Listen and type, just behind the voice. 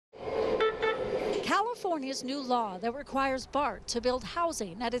California's new law that requires BART to build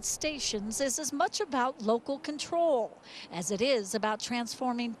housing at its stations is as much about local control as it is about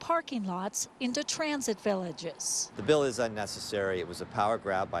transforming parking lots into transit villages. The bill is unnecessary. It was a power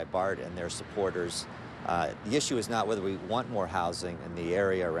grab by BART and their supporters. The issue is not whether we want more housing in the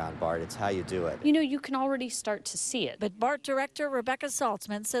area around BART, it's how you do it. You know, you can already start to see it. But BART Director Rebecca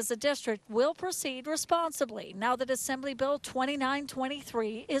Saltzman says the district will proceed responsibly now that Assembly Bill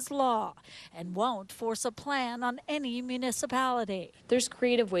 2923 is law and won't force a plan on any municipality. There's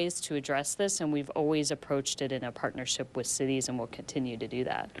creative ways to address this, and we've always approached it in a partnership with cities, and we'll continue to do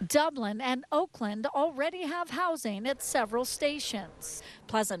that. Dublin and Oakland already have housing at several stations.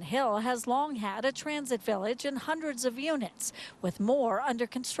 Pleasant Hill has long had a transit village and hundreds of units, with more under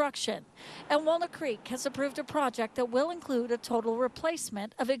construction. And Walnut Creek has approved a project that will include a total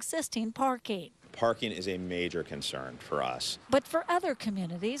replacement of existing parking. Parking is a major concern for us. But for other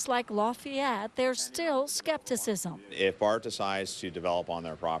communities like Lafayette, there's still skepticism. If BART decides to develop on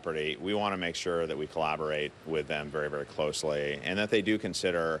their property, we want to make sure that we collaborate with them very, very closely and that they do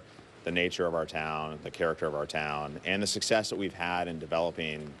consider the nature of our town, the character of our town, and the success that we've had in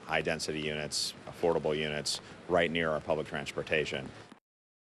developing high-density units, affordable units, right near our public transportation.